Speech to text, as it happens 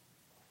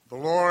The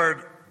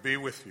Lord be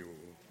with you.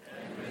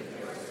 And with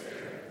your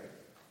spirit.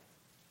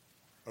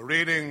 A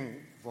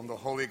reading from the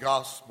Holy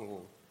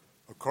Gospel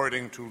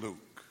according to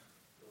Luke.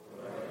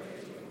 Glory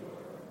to you,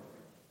 Lord.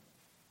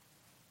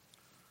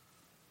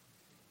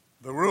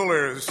 The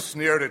rulers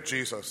sneered at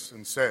Jesus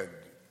and said,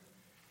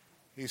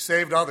 "He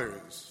saved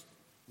others.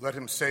 Let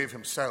him save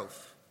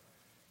himself,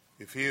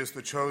 if he is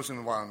the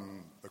chosen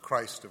one, the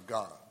Christ of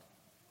God."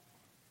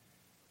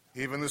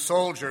 Even the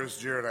soldiers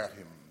jeered at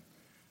him.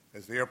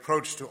 As they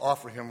approached to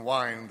offer him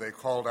wine, they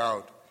called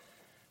out,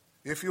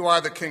 "If you are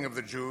the King of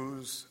the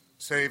Jews,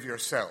 save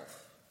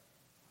yourself."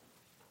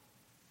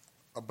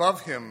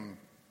 Above him,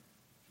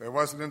 there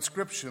was an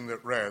inscription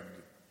that read,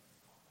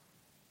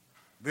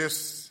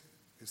 "This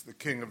is the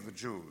King of the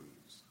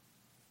Jews."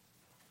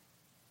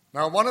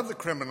 Now one of the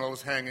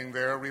criminals hanging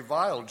there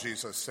reviled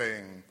Jesus,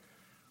 saying,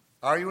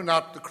 "Are you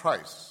not the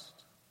Christ?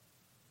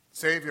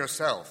 Save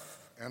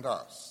yourself and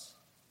us."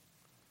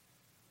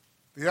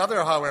 The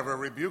other, however,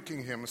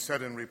 rebuking him,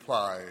 said in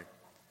reply,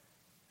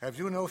 "Have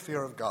you no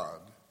fear of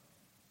God?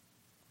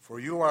 For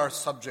you are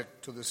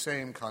subject to the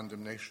same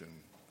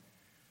condemnation.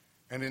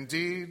 And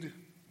indeed,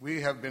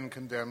 we have been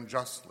condemned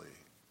justly,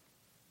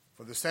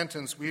 for the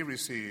sentence we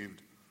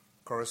received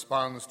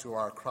corresponds to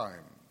our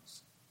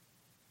crimes.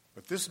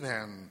 But this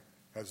man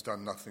has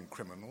done nothing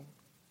criminal."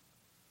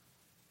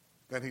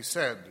 Then he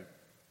said,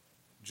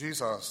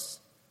 "Jesus,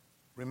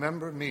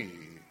 remember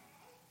me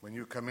when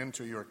you come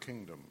into your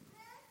kingdom."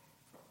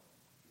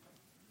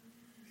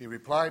 He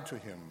replied to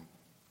him,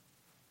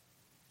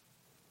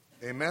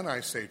 "Amen, I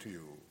say to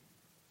you,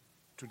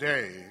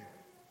 today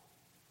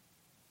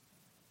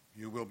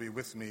you will be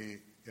with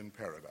me in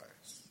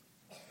paradise."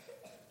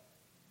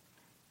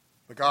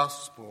 The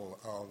Gospel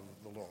of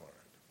the Lord.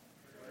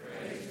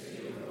 Praise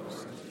to you,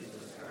 Lord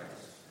Jesus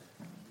Christ.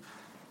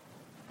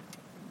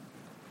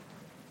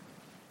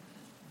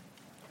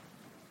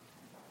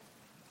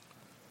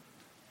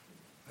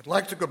 I'd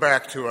like to go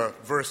back to a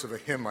verse of a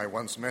hymn I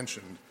once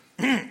mentioned.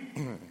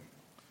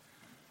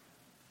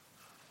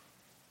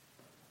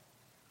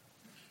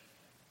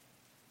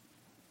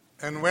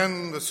 And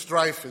when the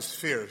strife is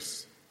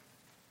fierce,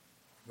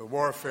 the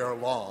warfare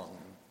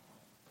long,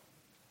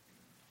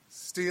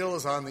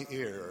 steals on the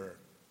ear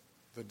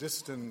the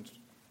distant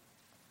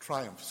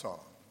triumph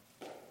song.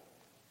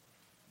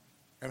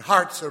 And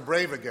hearts are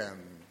brave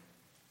again,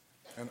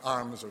 and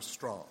arms are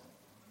strong.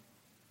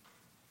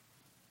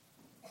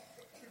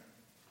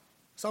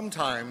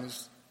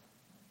 Sometimes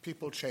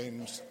people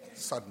change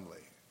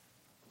suddenly.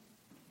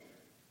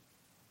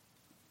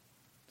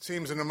 It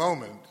seems in a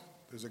moment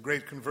there's a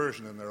great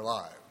conversion in their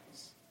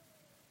lives,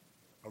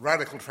 a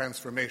radical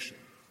transformation.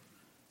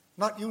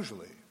 Not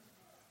usually.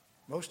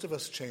 Most of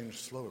us change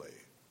slowly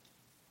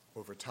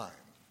over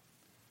time.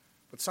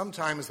 But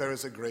sometimes there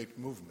is a great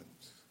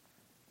movement.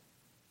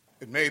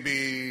 It may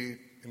be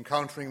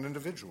encountering an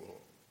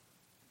individual.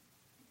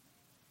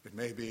 It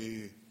may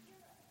be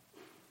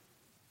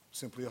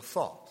simply a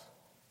thought,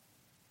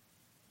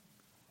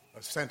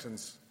 a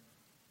sentence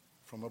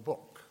from a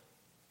book.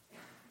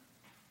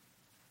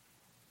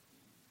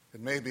 It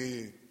may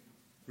be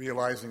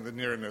realizing the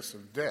nearness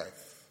of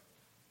death.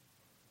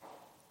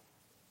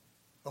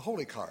 A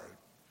holy card,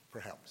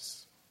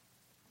 perhaps.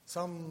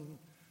 Some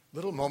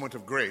little moment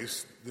of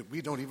grace that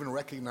we don't even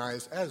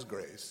recognize as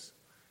grace,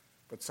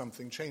 but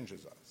something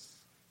changes us.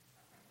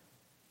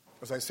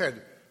 As I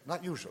said,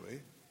 not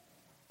usually,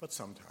 but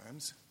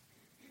sometimes.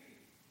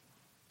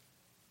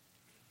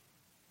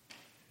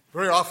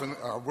 Very often,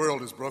 our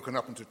world is broken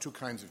up into two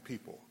kinds of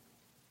people.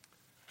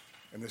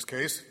 In this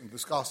case, in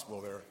this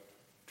gospel, there are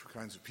two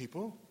kinds of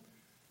people.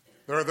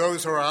 There are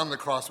those who are on the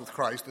cross with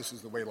Christ, this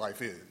is the way life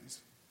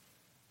is,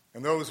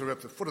 and those who are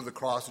at the foot of the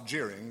cross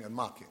jeering and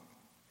mocking.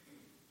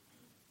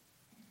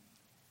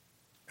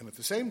 And at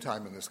the same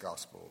time in this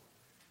gospel,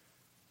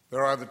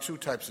 there are the two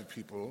types of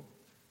people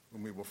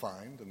whom we will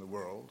find in the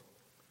world.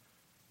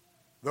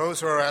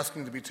 Those who are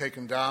asking to be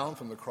taken down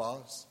from the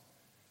cross,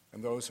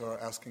 and those who are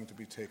asking to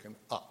be taken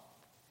up.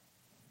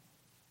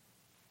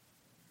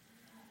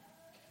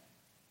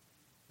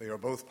 They are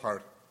both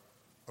part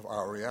of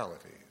our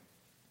reality.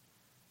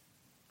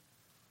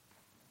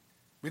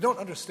 We don't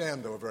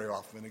understand, though, very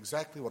often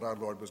exactly what our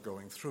Lord was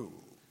going through,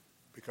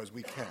 because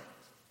we can't.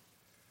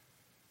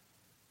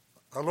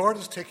 Our Lord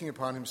is taking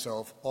upon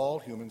himself all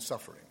human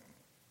suffering,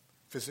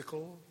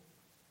 physical,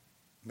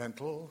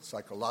 mental,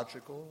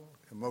 psychological,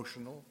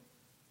 emotional,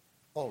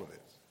 all of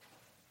it.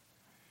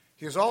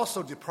 He is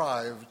also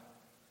deprived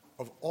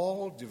of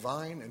all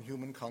divine and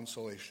human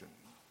consolation.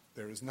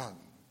 There is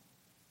none.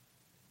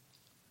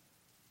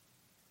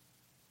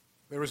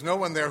 There is no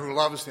one there who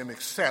loves him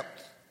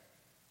except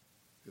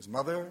his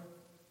mother,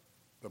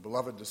 the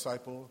beloved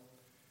disciple,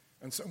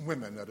 and some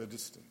women at a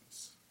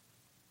distance.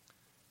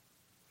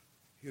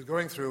 He is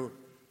going through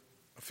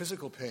a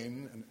physical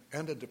pain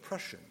and a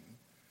depression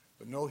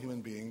that no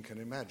human being can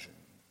imagine.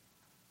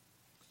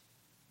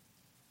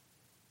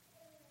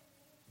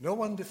 No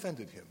one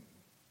defended him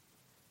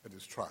at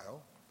his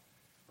trial,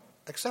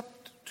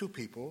 except two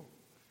people,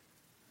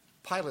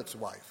 Pilate's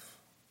wife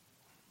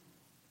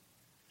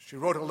She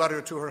wrote a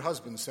letter to her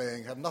husband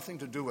saying, "Have nothing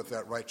to do with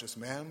that righteous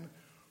man,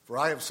 for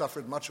I have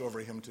suffered much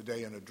over him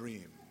today in a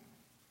dream."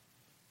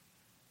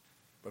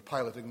 But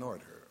Pilate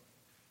ignored her.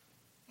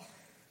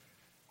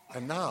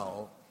 And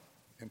now,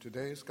 in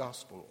today's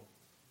gospel,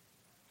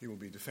 he will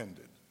be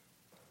defended.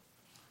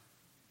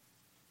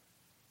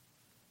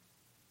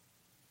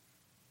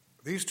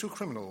 These two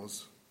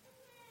criminals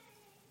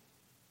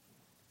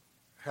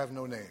have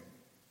no name.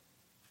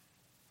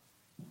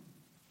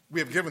 We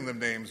have given them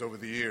names over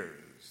the years.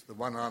 The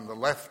one on the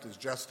left is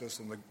Justus,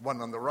 and the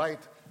one on the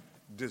right,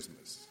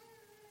 Dismas.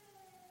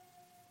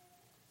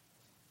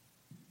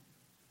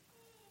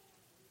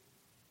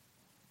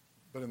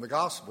 But in the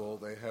gospel,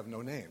 they have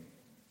no name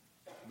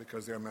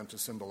because they're meant to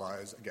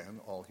symbolize,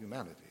 again, all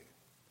humanity.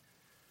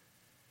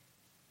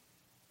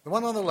 The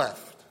one on the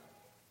left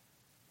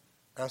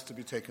has to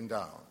be taken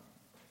down.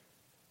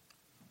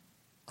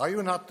 Are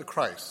you not the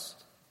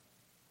Christ?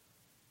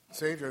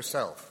 Save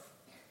yourself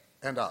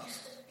and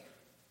us.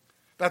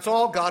 That's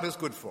all God is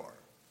good for.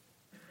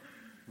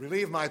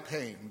 Relieve my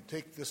pain.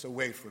 Take this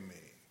away from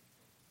me.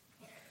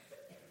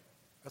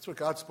 That's what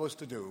God's supposed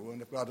to do,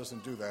 and if God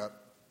doesn't do that,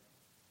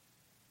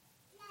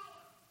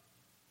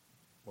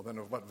 well, then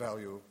of what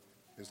value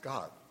is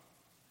God?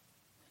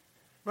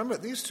 Remember,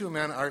 these two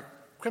men are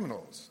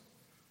criminals,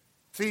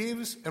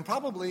 thieves, and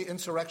probably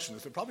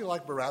insurrectionists. They're probably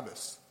like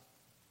Barabbas,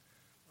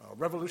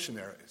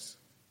 revolutionaries.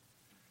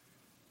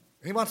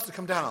 And he wants to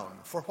come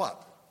down. For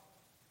what?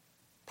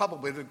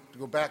 Probably to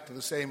go back to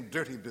the same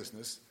dirty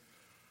business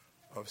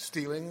of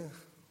stealing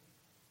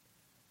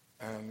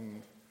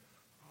and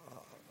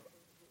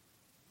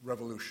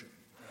revolution.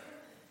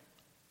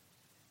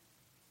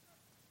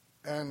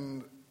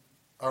 And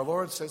our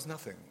Lord says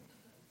nothing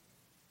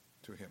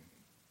to him.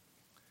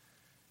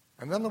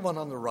 And then the one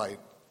on the right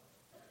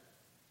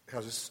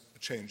has a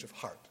change of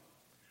heart.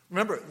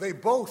 Remember, they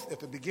both at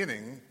the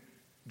beginning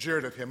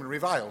jeered at him and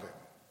reviled him.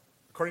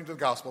 According to the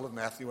Gospel of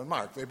Matthew and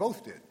Mark, they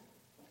both did.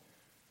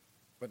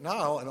 But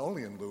now, and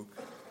only in Luke,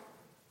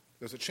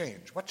 there's a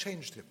change. What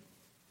changed him?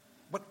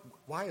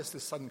 Why is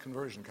this sudden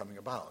conversion coming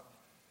about?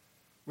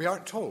 We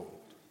aren't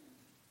told.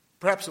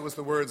 Perhaps it was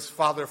the words,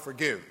 "Father,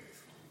 forgive."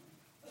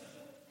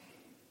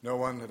 No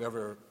one had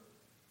ever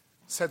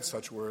said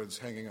such words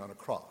hanging on a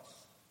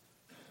cross.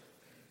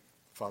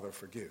 Father,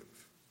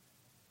 forgive.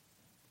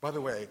 By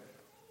the way,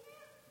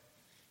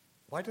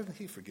 why didn't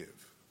he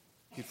forgive?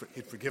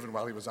 He'd forgiven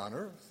while he was on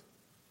earth.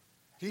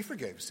 He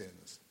forgave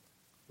sins.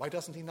 Why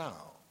doesn't he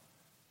now?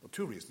 Well,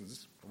 two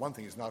reasons. For one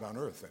thing, he's not on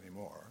earth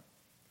anymore.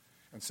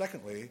 And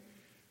secondly,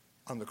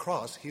 on the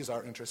cross, he's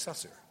our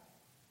intercessor.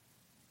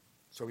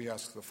 So he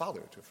asks the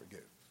Father to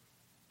forgive.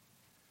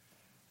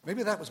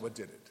 Maybe that was what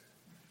did it.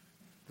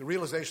 The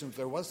realization that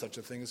there was such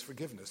a thing as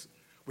forgiveness,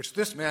 which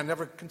this man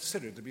never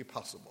considered to be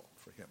possible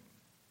for him.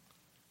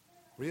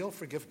 Real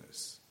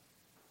forgiveness.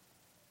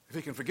 If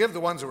he can forgive the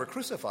ones who are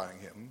crucifying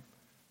him,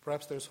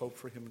 perhaps there's hope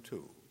for him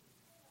too.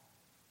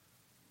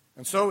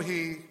 And so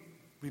he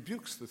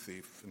rebukes the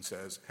thief and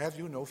says, "Have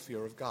you no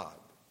fear of God?"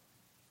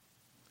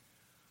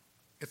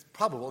 It's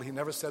probable he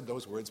never said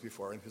those words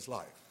before in his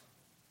life.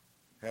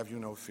 Have you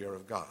no fear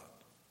of God?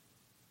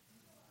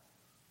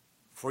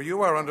 For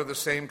you are under the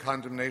same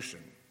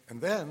condemnation.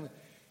 And then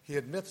he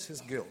admits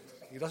his guilt.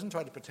 He doesn't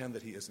try to pretend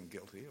that he isn't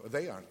guilty, or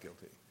they aren't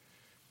guilty.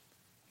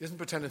 He doesn't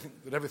pretend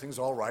that everything's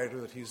all right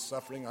or that he's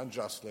suffering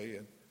unjustly.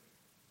 And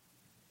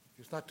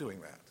he's not doing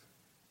that.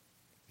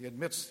 He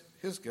admits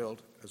his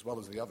guilt as well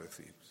as the other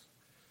thieves.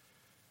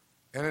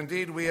 And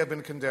indeed, we have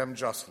been condemned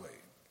justly.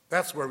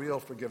 That's where real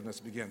forgiveness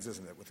begins,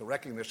 isn't it? With the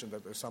recognition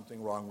that there's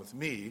something wrong with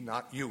me,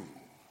 not you.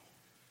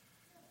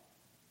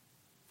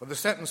 For the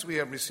sentence we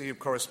have received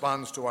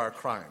corresponds to our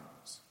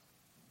crimes.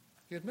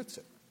 He admits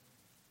it.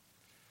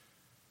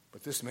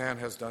 But this man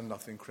has done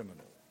nothing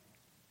criminal.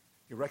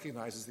 He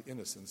recognizes the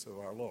innocence of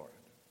our Lord.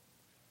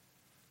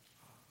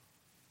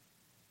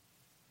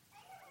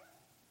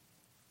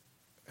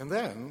 And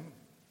then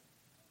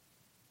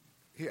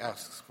he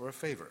asks for a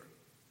favor.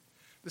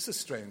 This is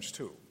strange,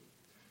 too.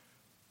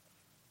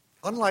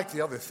 Unlike the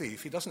other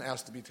thief, he doesn't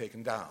ask to be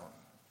taken down.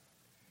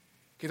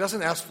 He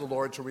doesn't ask the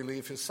Lord to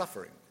relieve his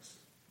sufferings.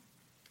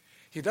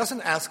 He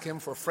doesn't ask him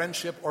for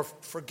friendship or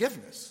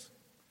forgiveness,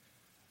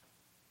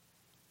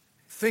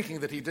 thinking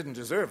that he didn't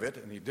deserve it,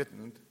 and he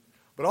didn't,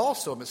 but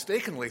also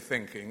mistakenly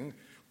thinking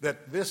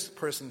that this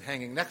person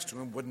hanging next to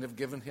him wouldn't have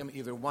given him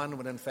either one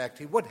when in fact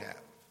he would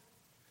have.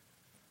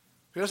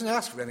 He doesn't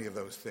ask for any of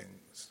those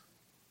things.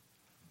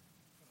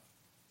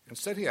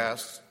 Instead, he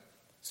asks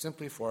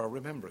simply for a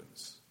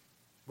remembrance,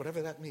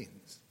 whatever that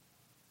means.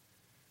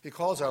 He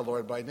calls our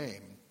Lord by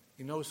name.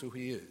 He knows who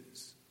he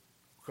is.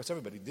 Of course,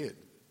 everybody did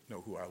know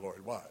who our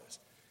Lord was.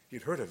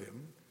 He'd heard of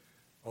him,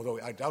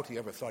 although I doubt he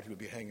ever thought he would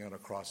be hanging on a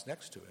cross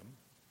next to him.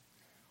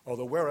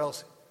 Although where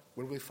else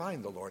would we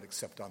find the Lord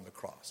except on the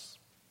cross?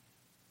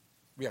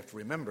 We have to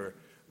remember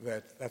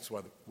that that's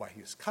why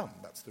he's come.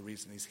 That's the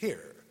reason he's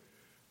here.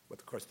 But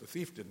of course the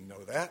thief didn't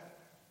know that.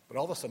 But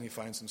all of a sudden he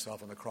finds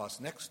himself on the cross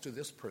next to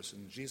this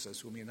person,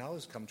 Jesus, whom he now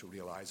has come to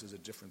realize is a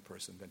different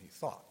person than he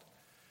thought.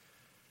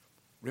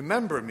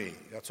 Remember me.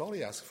 That's all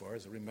he asks for,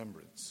 is a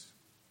remembrance.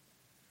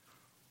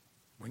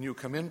 When you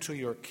come into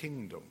your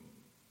kingdom.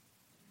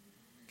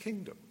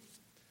 Kingdom.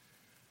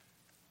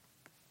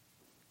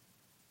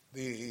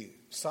 The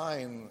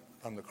sign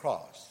on the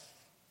cross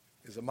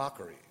is a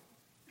mockery.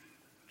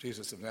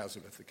 Jesus of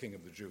Nazareth, the King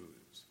of the Jews.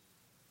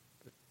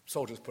 The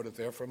soldiers put it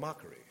there for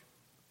mockery.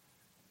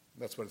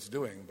 That's what it's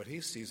doing, but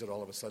he sees it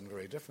all of a sudden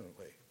very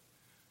differently.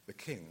 The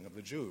King of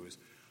the Jews.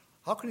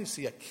 How can he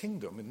see a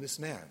kingdom in this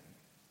man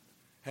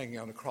hanging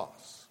on a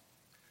cross?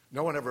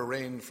 No one ever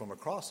reigned from a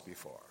cross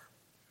before.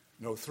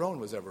 No throne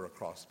was ever a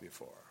cross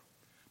before.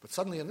 But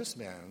suddenly in this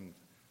man,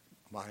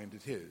 mind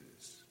it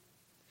his.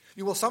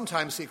 You will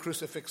sometimes see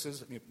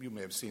crucifixes, you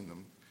may have seen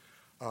them,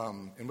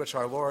 in which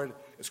our Lord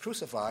is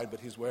crucified, but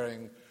he's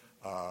wearing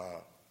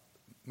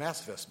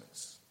mass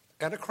vestments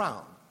and a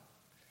crown.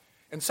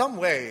 In some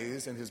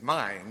ways, in his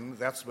mind,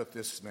 that's what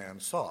this man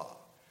saw.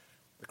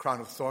 The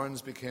crown of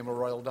thorns became a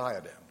royal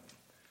diadem.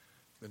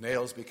 The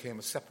nails became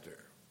a scepter.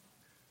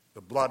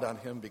 The blood on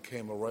him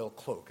became a royal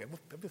cloak.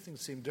 Everything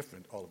seemed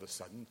different all of a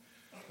sudden.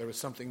 There was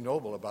something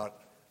noble about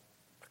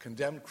a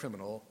condemned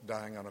criminal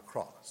dying on a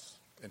cross.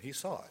 And he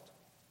saw it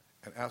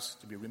and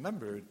asked to be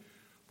remembered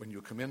when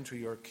you come into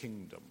your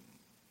kingdom.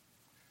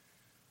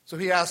 So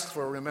he asks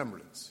for a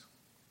remembrance.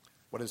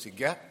 What does he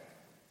get?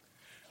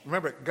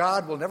 Remember,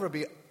 God will never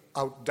be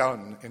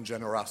outdone in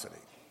generosity.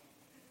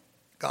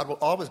 God will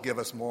always give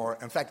us more,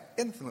 in fact,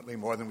 infinitely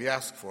more than we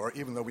ask for,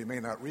 even though we may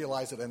not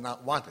realize it and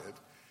not want it.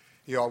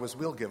 He always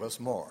will give us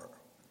more.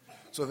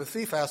 So the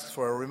thief asks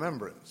for a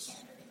remembrance.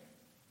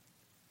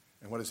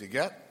 And what does he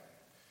get?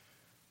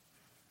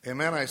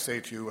 Amen, I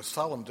say to you, a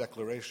solemn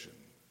declaration.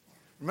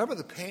 Remember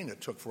the pain it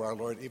took for our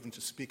Lord even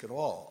to speak at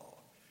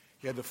all.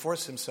 He had to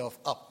force himself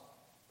up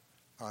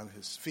on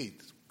his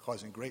feet,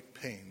 causing great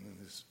pain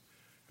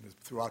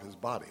throughout his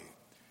body.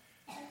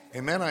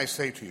 Amen, I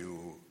say to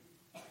you,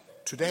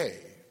 today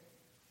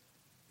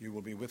you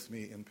will be with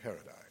me in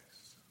paradise.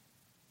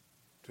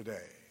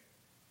 Today.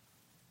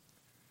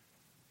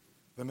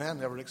 The man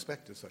never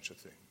expected such a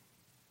thing.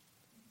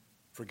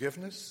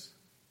 Forgiveness,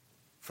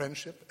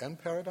 friendship, and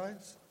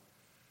paradise.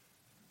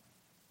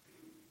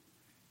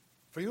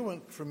 For you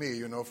and for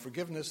me,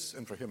 forgiveness,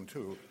 and for him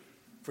too,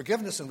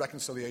 forgiveness and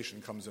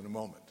reconciliation comes in a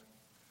moment.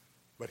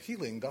 But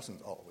healing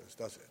doesn't always,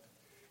 does it?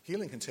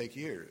 Healing can take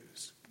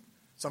years,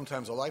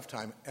 sometimes a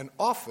lifetime, and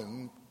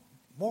often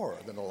more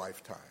than a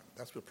lifetime.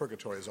 That's what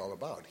purgatory is all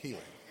about,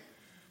 healing.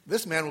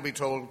 This man will be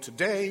told,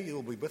 today you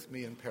will be with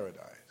me in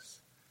paradise.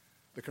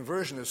 The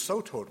conversion is so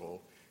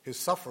total, his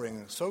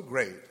suffering so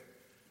great,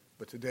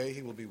 but today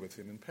he will be with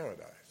him in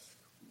paradise.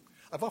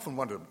 I've often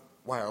wondered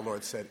why our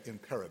Lord said in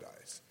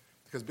paradise,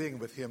 because being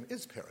with him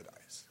is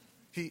paradise.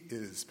 He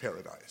is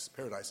paradise.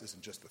 Paradise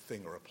isn't just a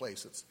thing or a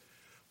place, it's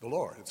the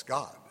Lord, it's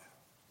God.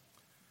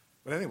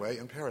 But anyway,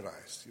 in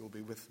paradise, you'll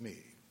be with me.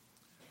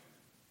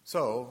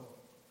 So,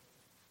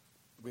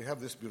 we have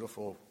this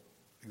beautiful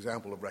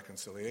example of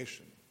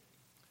reconciliation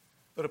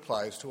that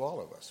applies to all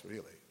of us,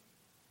 really.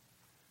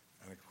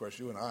 And of course,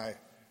 you and I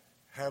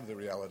have the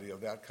reality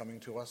of that coming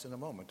to us in a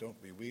moment, don't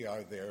we? We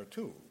are there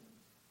too.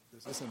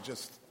 This isn't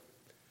just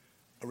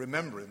a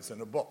remembrance in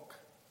a book,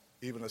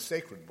 even a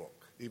sacred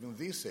book, even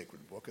the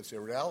sacred book. It's a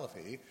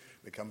reality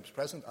that becomes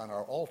present on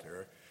our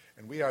altar,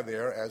 and we are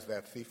there as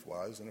that thief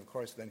was, and of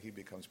course then he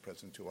becomes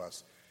present to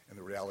us in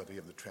the reality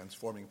of the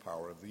transforming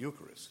power of the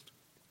Eucharist.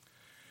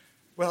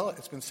 Well,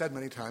 it's been said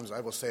many times, I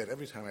will say it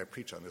every time I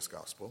preach on this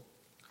gospel,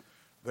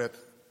 that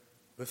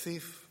the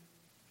thief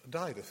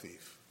died a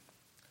thief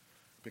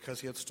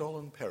because he had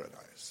stolen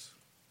paradise.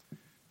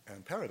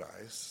 And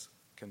paradise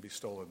can be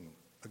stolen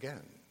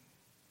again.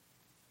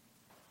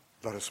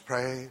 Let us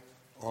pray.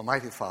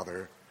 Almighty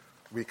Father,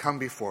 we come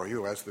before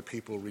you as the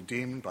people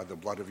redeemed by the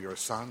blood of your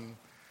Son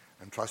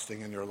and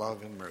trusting in your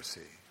love and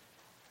mercy.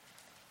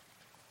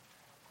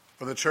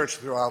 For the church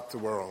throughout the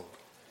world,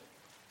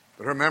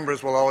 that her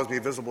members will always be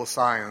visible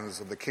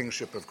signs of the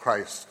kingship of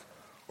Christ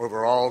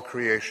over all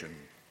creation.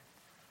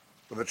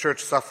 For the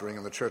church suffering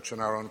and the church in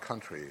our own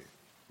country,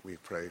 we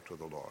pray to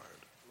the Lord.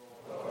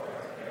 Lord,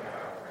 hear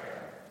our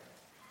prayer.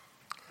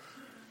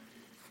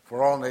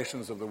 For all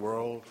nations of the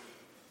world,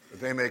 that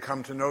they may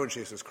come to know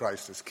Jesus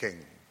Christ as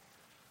King,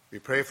 we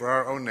pray for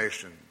our own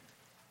nation,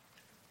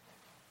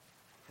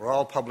 for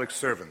all public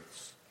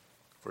servants,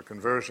 for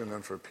conversion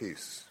and for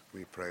peace,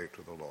 we pray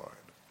to the Lord.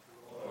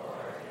 Lord,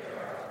 hear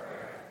our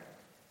prayer.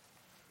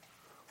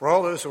 For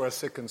all those who are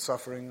sick and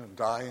suffering and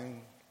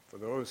dying, for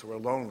those who are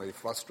lonely,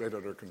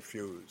 frustrated, or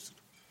confused,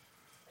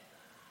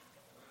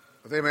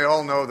 that they may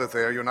all know that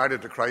they are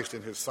united to Christ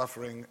in his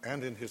suffering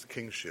and in his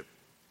kingship.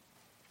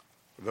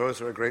 For those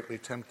who are greatly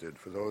tempted,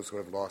 for those who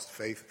have lost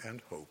faith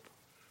and hope,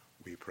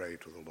 we pray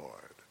to the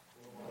Lord.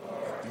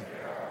 Lord,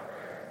 hear our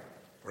prayer.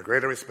 For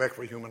greater respect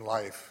for human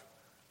life,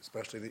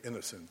 especially the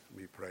innocent,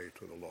 we pray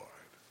to the Lord.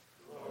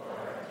 Lord,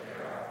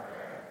 hear our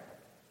prayer.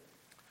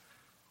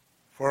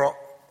 For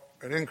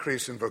an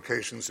increase in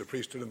vocations to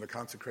priesthood and the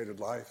consecrated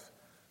life,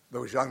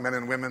 those young men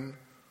and women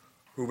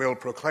who will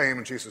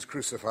proclaim Jesus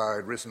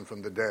crucified, risen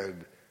from the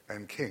dead,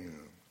 and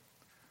King.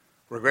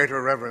 For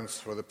greater reverence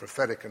for the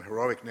prophetic and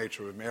heroic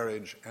nature of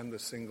marriage and the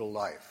single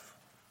life,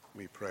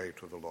 we pray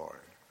to the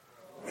Lord.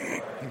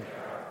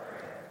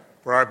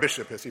 For our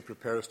bishop as he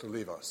prepares to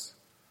leave us,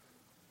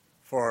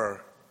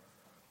 for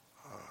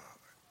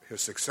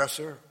his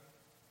successor,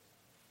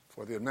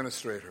 for the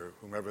administrator,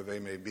 whomever they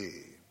may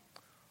be,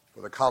 for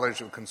the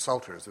College of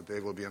Consultors, that they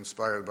will be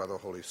inspired by the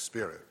Holy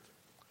Spirit,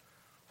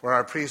 for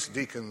our priests,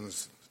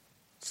 deacons,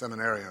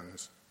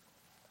 seminarians,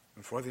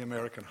 and for the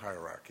American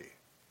hierarchy.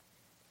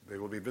 They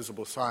will be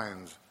visible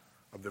signs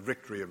of the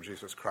victory of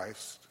Jesus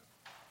Christ.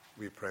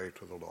 We pray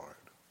to the Lord.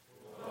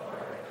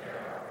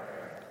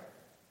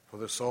 For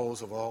the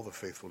souls of all the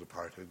faithful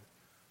departed,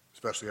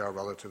 especially our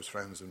relatives,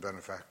 friends, and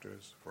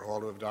benefactors, for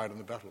all who have died on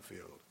the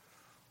battlefield,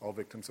 all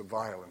victims of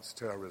violence,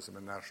 terrorism,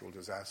 and natural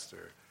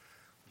disaster,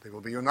 they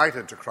will be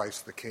united to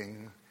Christ the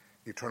King.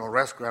 Eternal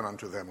rest grant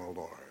unto them, O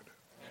Lord.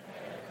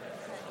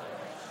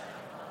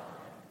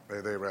 May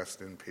they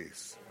rest in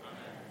peace.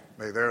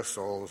 May their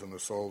souls and the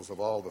souls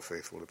of all the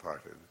faithful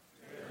departed.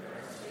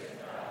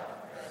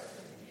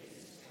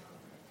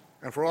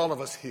 And for all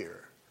of us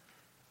here,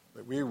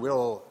 that we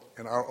will,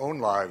 in our own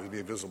lives,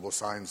 be visible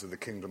signs of the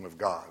kingdom of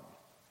God,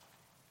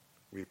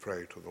 we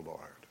pray to the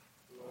Lord.